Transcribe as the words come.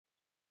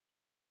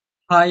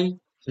Hi,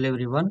 hello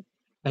everyone.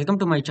 Welcome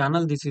to my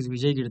channel. This is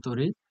Vijay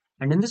Girtori,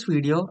 and in this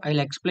video, I'll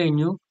explain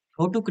you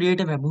how to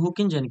create a webhook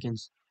in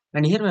Jenkins.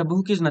 And here,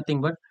 webhook is nothing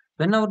but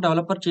when our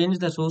developer changes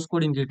the source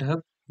code in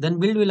GitHub, then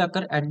build will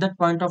occur at that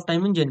point of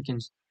time in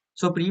Jenkins.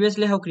 So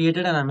previously, I have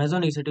created an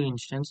Amazon EC2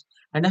 instance,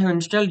 and I have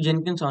installed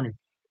Jenkins on it.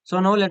 So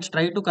now let's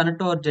try to connect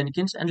to our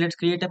Jenkins, and let's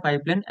create a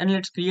pipeline, and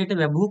let's create a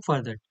webhook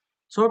for that.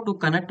 So to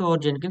connect to our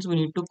Jenkins, we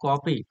need to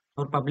copy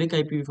our public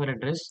IPv4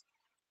 address,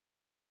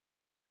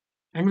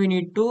 and we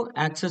need to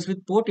access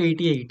with port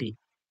 8080.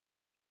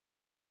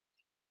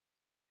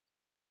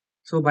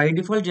 So by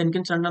default,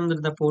 Jenkins run under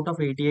the port of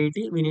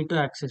 8080. We need to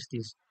access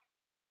this.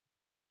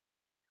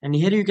 And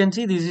here you can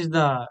see this is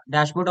the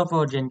dashboard of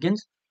our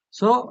Jenkins.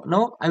 So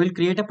now I will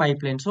create a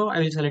pipeline. So I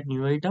will select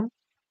new item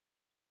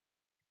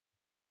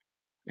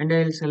and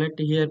I will select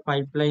here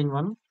pipeline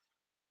one.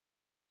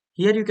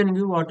 Here you can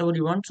give whatever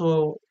you want.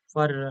 So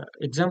for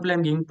example,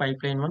 I'm giving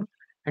pipeline one.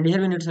 And here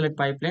we need to select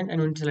pipeline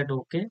and we need to select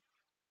OK.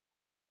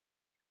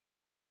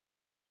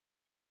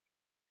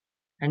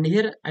 And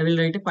here I will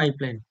write a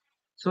pipeline.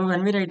 So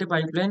when we write a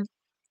pipeline,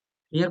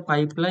 here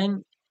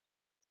pipeline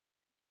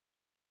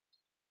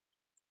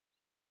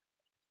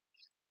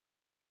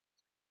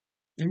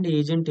and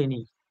agent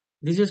any.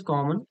 This is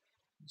common.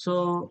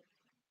 So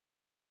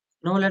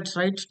now let's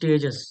write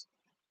stages.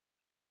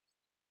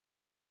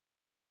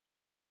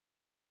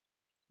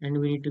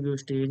 And we need to give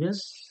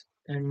stages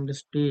and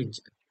stage.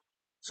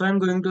 So I'm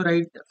going to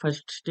write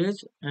first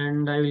stage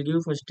and I will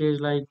give first stage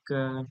like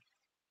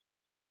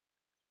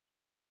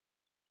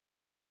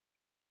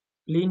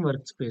clean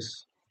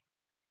workspace.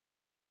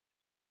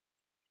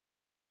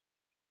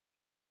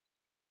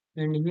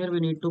 And here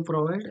we need to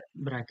provide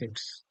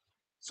brackets.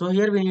 So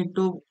here we need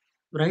to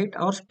write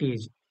our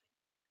stage.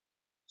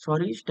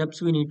 Sorry,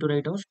 steps we need to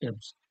write our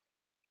steps.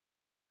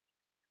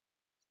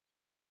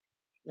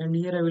 And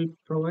here I will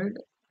provide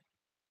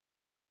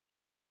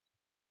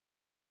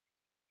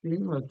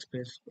clean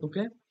workspace.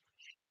 Okay.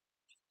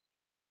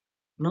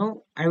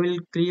 Now I will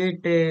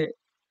create a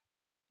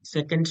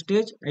second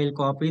stage. I will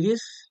copy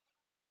this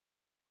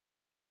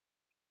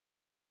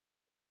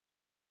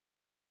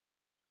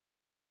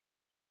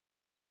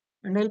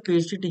and I'll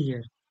paste it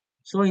here.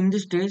 So in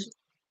this stage,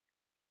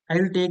 I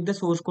will take the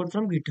source code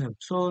from GitHub.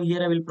 So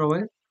here I will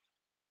provide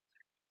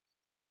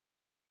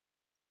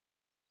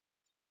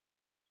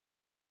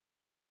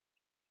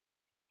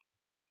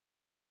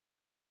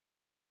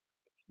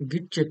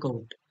git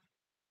checkout.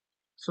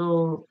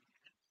 So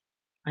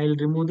I'll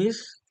remove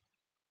this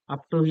up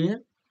to here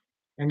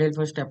and I'll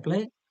first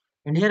apply.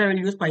 And here I will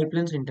use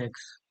pipeline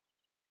syntax.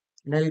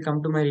 And I will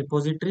come to my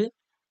repository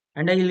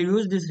and I will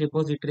use this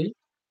repository.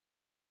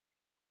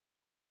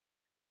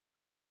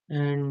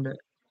 And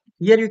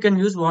here you can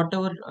use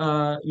whatever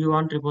you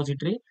want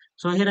repository.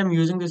 So here I'm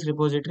using this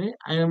repository.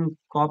 I am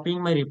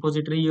copying my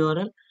repository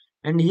URL.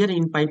 And here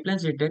in pipeline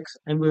syntax,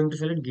 I'm going to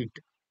select git.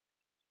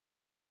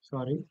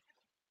 Sorry.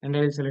 And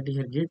I will select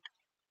here git.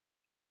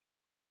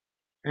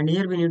 And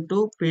here we need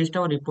to paste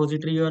our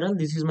repository URL.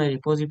 This is my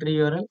repository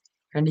URL.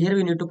 And here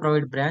we need to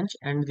provide branch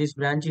and this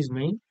branch is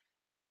main.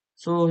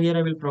 So here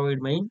I will provide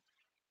main.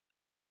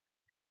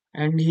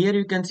 And here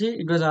you can see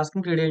it was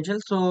asking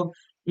credentials. So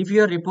if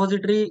your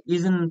repository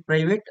is in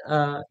private,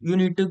 you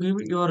need to give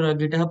your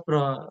GitHub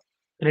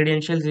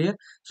credentials here.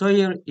 So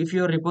if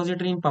your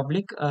repository in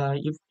public,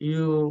 if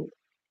you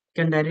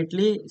can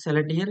directly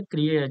select here,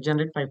 create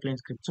generate pipeline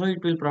script. So it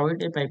will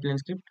provide a pipeline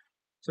script.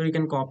 So you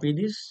can copy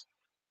this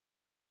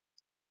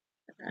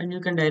and you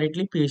can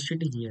directly paste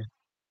it here.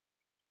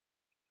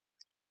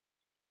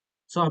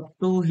 So up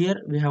to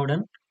here we have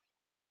done.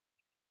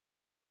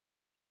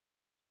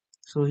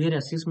 So here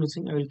S is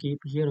missing. I will keep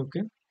here.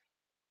 Okay.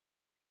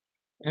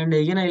 And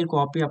again I will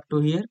copy up to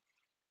here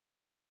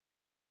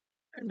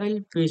and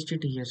I'll paste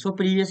it here. So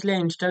previously I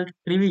installed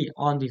Privy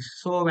on this.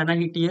 So when I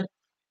hit here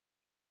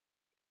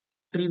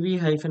Privy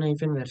hyphen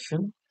hyphen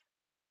version.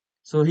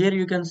 So here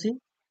you can see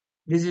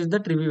this is the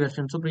Privy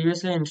version. So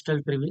previously I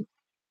installed Privy.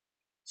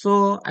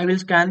 So I will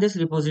scan this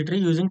repository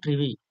using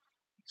Privy.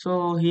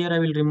 So here I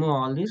will remove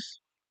all this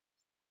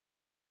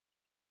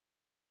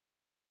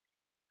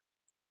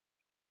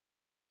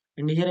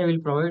and here I will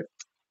provide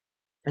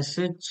sh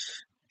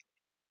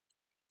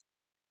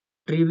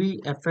Privy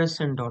fs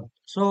and dot.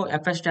 So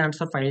fs stands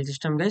for file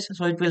system guys.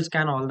 So it will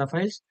scan all the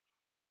files.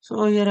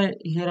 So here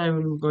I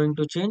am going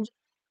to change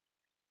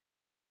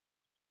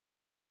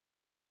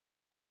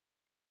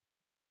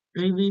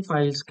Privy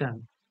file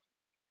scan.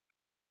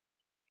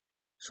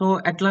 So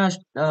at last,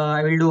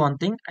 I will do one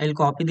thing. I will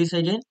copy this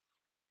again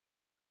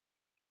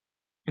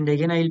and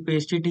again I will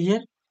paste it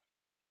here.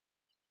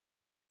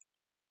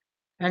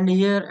 And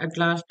here at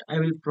last, I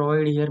will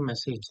provide here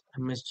message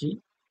MSG.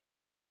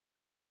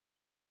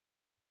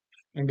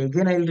 And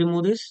again I will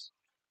remove this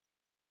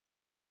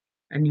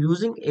and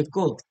using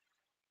echo,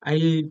 I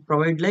will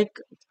provide like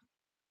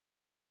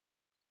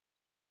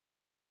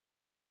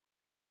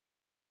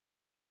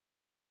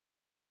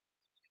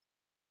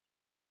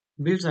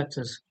build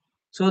success.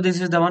 So this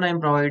is the one I am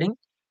providing.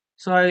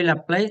 So I will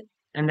apply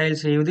and I will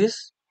save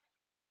this.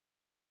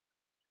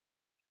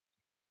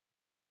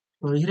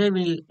 So here I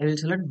will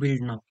select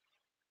build now.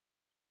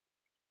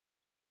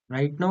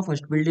 Right now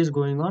first build is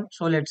going on.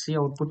 So let's see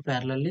output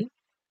parallelly.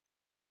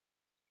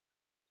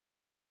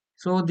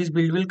 So this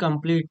build will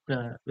complete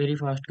very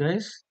fast,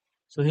 guys.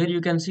 So here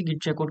you can see git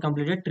checkout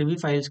completed. Trivy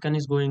file scan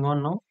is going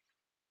on now.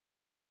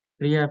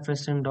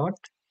 Refsn dot.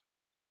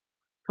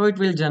 So it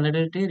will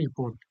generate a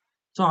report.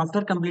 So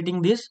after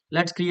completing this,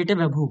 let's create a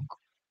webhook.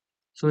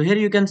 So here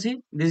you can see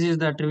this is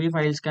the Trivy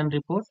file scan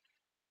report,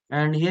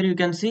 and here you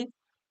can see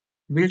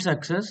build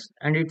success,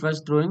 and it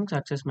was throwing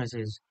success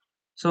message.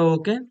 So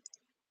okay,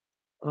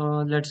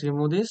 let's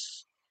remove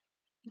this,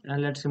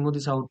 and let's remove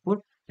this output.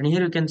 And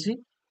here you can see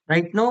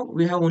right now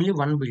we have only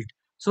one build.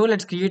 So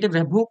let's create a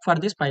webhook for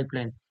this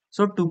pipeline.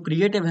 So to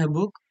create a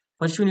webhook,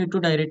 first you need to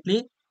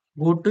directly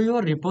go to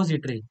your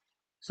repository.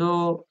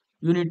 So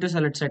you need to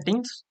select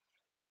settings,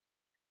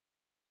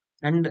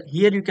 and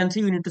here you can see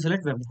you need to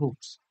select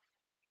webhooks.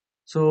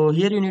 So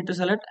here you need to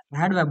select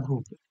add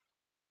webhook.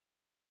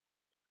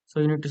 So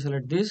you need to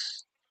select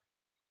this,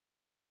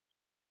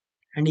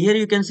 and here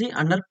you can see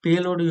under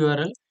payload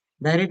URL,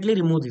 directly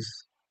remove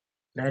this.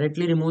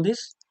 Directly remove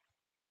this,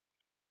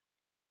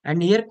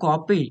 and here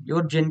copy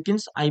your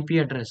Jenkins IP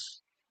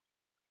address.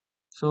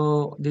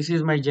 So this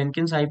is my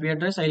Jenkins IP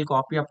address. I'll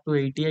copy up to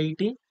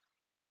 8080.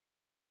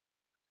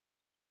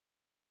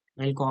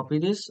 I'll copy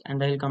this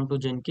and I'll come to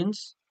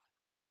Jenkins.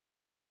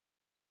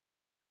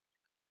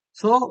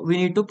 So we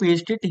need to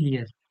paste it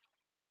here.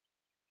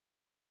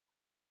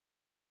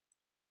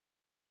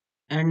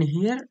 And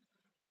here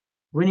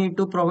we need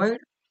to provide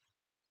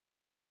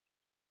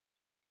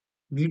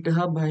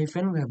GitHub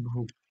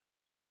webhook.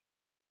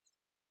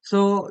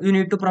 So you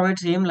need to provide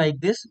same like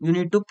this. You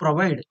need to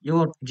provide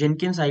your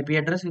Jenkins IP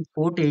address with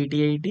port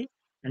 8080,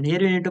 and here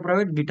you need to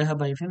provide GitHub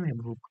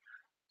webhook.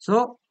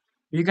 So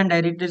you can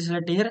directly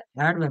select here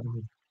add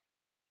webhook.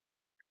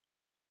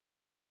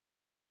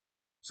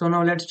 So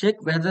now let's check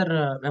whether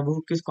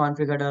webhook is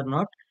configured or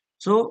not.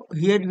 So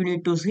here you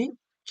need to see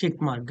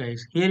check mark,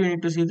 guys. Here you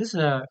need to see this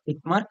tick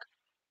mark.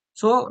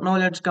 So now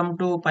let's come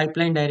to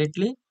pipeline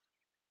directly.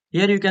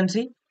 Here you can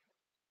see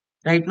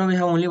right now we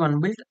have only one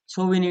build.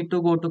 So we need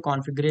to go to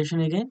configuration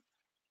again.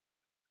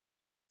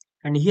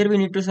 And here we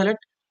need to select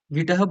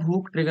GitHub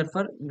hook trigger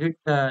for Git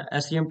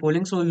SEM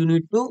polling. So you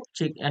need to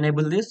check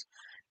enable this,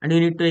 and you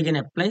need to again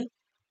apply,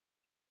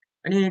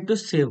 and you need to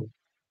save.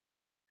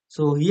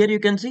 So here you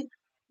can see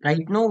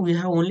right now we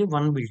have only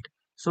one build.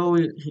 So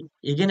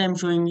again I'm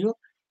showing you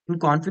in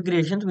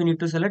configurations we need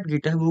to select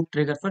GitHub hook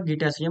trigger for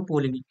Git SEM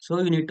polling. So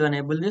you need to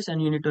enable this,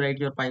 and you need to write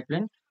your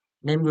pipeline.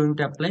 And I'm going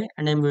to apply,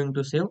 and I'm going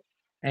to save.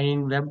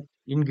 And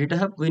in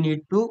GitHub we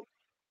need to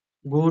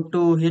go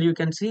to here you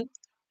can see.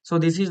 So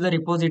this is the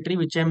repository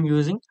which I'm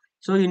using.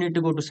 So you need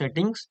to go to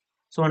settings.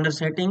 So under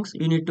settings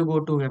you need to go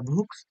to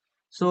webhooks.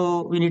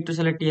 So we need to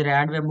select here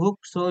add webhook.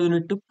 So you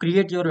need to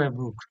create your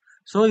webhook.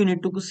 So you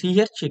need to see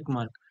here check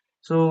mark.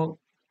 So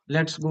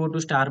let's go to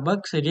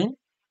Starbucks again,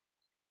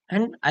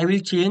 and I will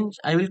change,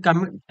 I will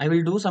commit, I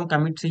will do some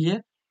commits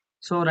here.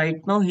 So right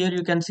now here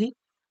you can see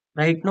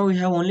right now we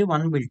have only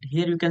one build.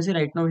 Here you can see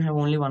right now we have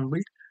only one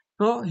build.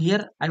 So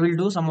here I will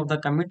do some of the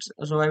commits.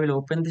 So I will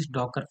open this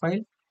Docker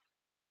file.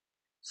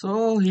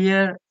 So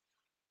here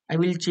I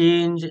will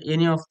change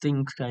any of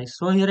things, guys.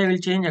 So here I will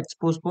change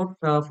expose port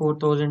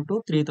 4000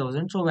 to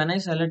 3000. So when I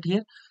select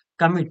here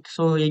commit,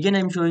 so again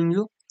I'm showing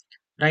you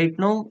right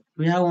now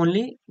we have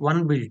only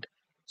one build.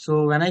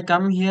 So when I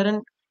come here,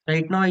 and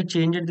right now I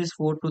changed this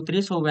 4 to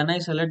 3. So when I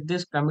select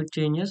this commit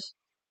changes,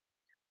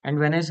 and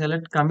when I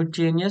select commit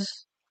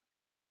changes,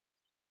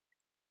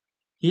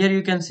 here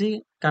you can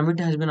see commit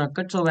has been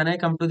occurred. So when I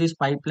come to this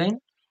pipeline,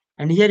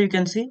 and here you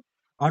can see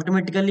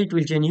automatically it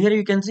will change. Here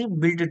you can see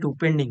build to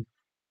pending.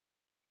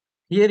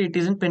 Here it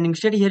is in pending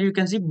state. Here you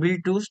can see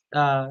build to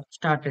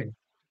started.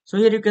 So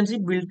here you can see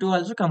build to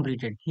also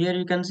completed. Here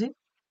you can see.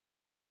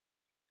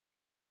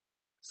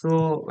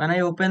 So when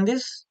I open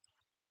this,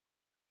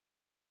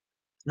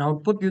 in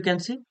output you can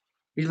see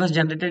it was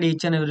generated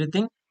each and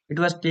everything. It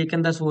was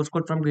taken the source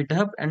code from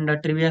GitHub, and the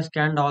trivia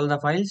scanned all the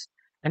files.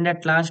 And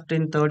at last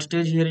in third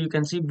stage here you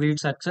can see build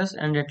success,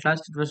 and at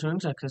last it was showing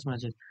success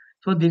message.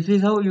 So this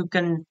is how you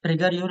can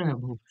trigger your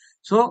webhook.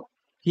 So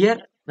here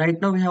right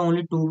now we have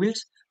only two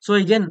builds. So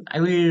again I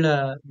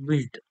will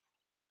build.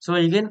 So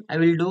again, I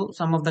will do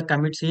some of the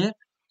commits here.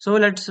 So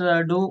let's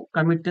do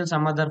commit in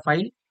some other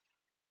file.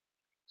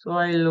 So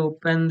I'll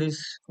open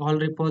this all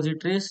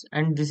repositories,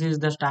 and this is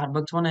the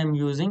Starbucks one I'm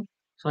using.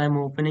 So I'm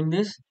opening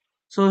this.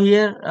 So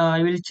here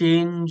I will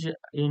change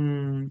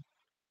readme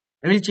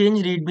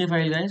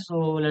file, guys. So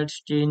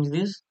let's change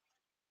this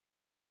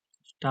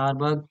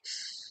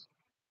Starbucks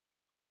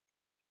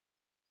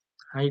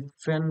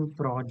hyphen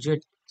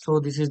project. So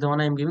this is the one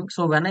I'm giving.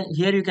 So when I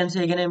here you can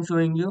see again I'm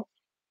showing you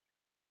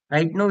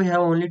right now we have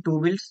only two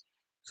builds.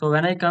 So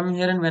when I come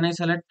here and when I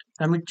select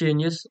commit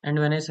changes, and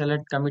when I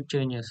select commit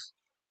changes,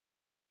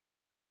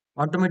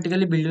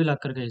 automatically build will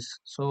occur, guys.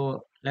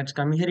 So let's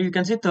come here. You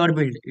can see third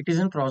build. It is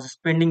in process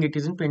pending. It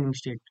is in pending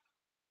state,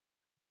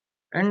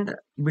 and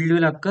build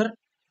will occur.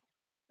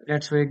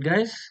 Let's wait,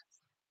 guys.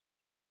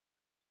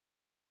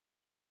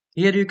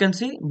 Here you can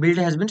see build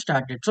has been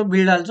started. So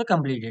build also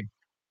completed.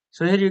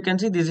 So here you can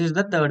see this is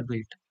the third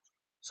build.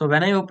 So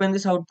when I open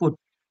this output,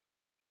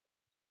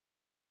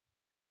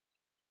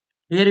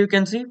 here you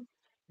can see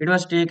it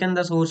was taken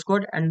the source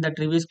code and the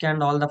tree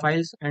scanned all the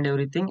files and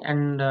everything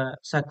and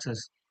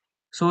success.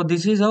 So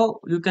this is how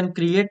you can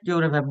create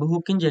your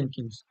webhook in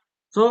Jenkins.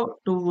 So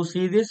to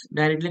see this,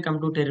 directly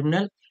come to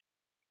terminal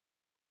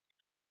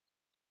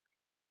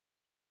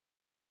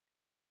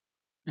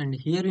and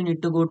here you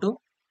need to go to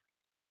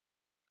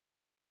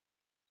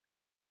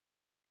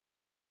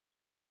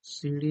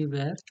cd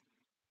where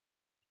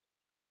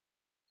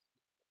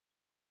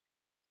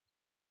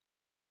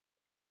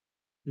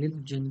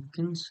lib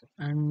Jenkins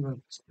and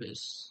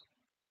workspace.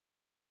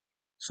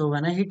 So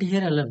when I hit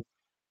here 11,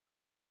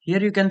 here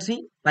you can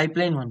see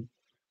pipeline 1.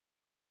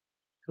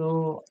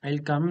 So I'll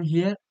come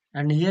here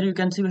and here you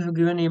can see we have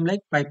given name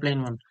like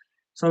pipeline 1.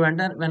 So when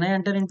I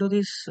enter into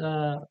this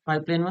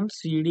pipeline 1,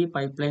 cd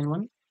pipeline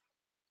 1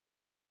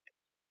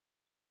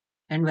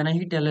 and when I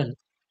hit ll,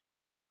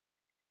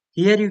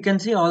 here you can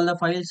see all the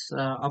files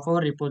of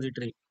our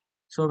repository.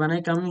 So when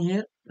I come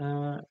here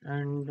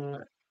and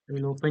I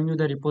will open you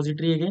the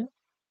repository again.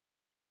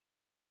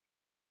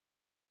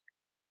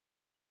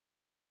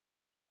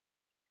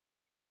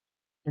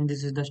 And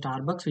this is the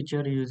Starbucks which you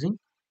are using.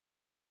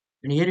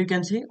 And here you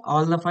can see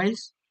all the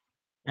files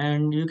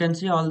and you can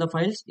see all the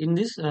files in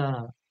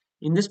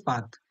this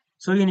path.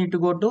 So you need to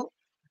go to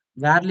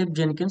where lib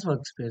Jenkins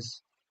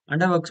workspace.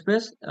 Under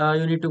workspace,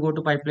 you need to go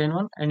to pipeline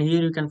 1 and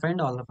here you can find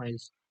all the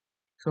files.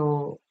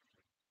 So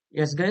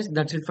yes guys,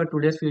 that's it for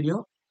today's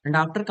video. And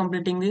after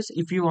completing this,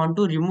 if you want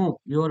to remove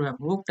your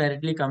webhook,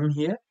 directly come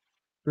here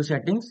to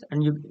settings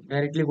and you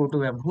directly go to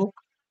webhook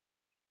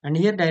and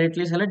here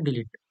directly select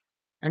delete.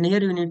 And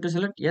here you need to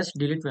select yes,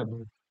 delete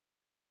webhook.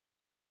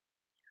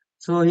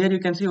 So here you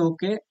can see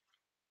okay,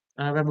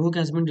 webhook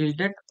has been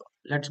deleted.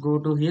 Let's go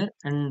to here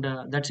and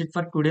that's it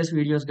for today's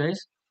videos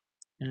guys.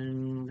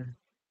 And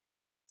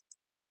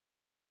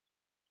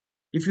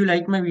if you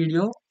like my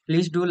video,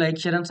 please do like,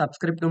 share and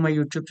subscribe to my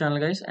YouTube channel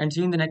guys and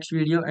see you in the next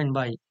video and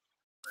bye.